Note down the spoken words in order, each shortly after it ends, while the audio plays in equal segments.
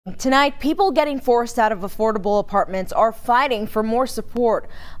Tonight, people getting forced out of affordable apartments are fighting for more support.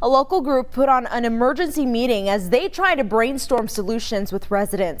 A local group put on an emergency meeting as they try to brainstorm solutions with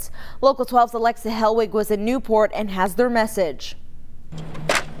residents. Local 12's Alexa Helwig was in Newport and has their message.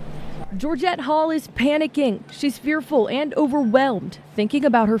 Georgette Hall is panicking. She's fearful and overwhelmed, thinking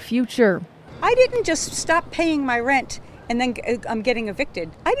about her future. I didn't just stop paying my rent and then I'm getting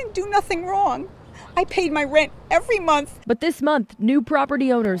evicted. I didn't do nothing wrong. I paid my rent every month. But this month, new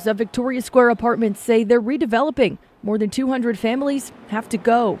property owners of Victoria Square Apartments say they're redeveloping. More than 200 families have to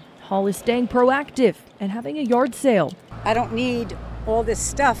go. Hall is staying proactive and having a yard sale. I don't need all this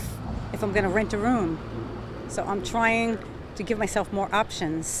stuff if I'm going to rent a room. So I'm trying to give myself more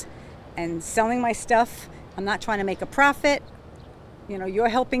options and selling my stuff. I'm not trying to make a profit. You know, you're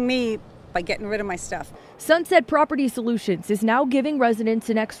helping me by getting rid of my stuff. Sunset Property Solutions is now giving residents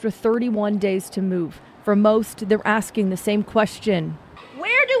an extra 31 days to move. For most, they're asking the same question.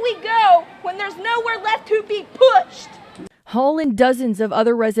 Where do we go when there's nowhere left to be pushed? Hall and dozens of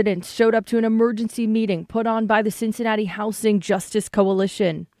other residents showed up to an emergency meeting put on by the Cincinnati Housing Justice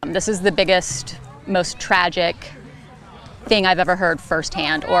Coalition. This is the biggest, most tragic thing I've ever heard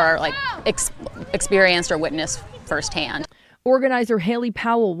firsthand or experienced or witnessed firsthand. Organizer Haley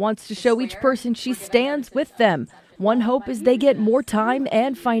Powell wants to show each person she stands with them. One hope is they get more time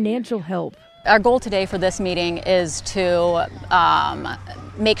and financial help. Our goal today for this meeting is to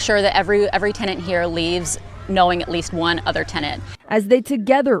make sure that every tenant here leaves knowing at least one other tenant. As they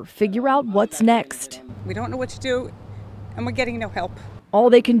together figure out what's next. We don't know what to do and we're getting no help.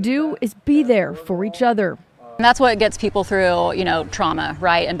 All they can do is be there for each other. And that's what gets people through, trauma,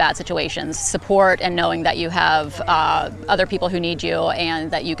 right, and bad situations. Support and knowing that you have other people who need you and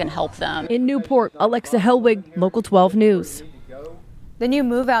that you can help them. In Newport, Alexa Helwig, Local 12 News. The new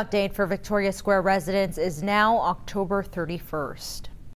move-out date for Victoria Square residents is now October 31st.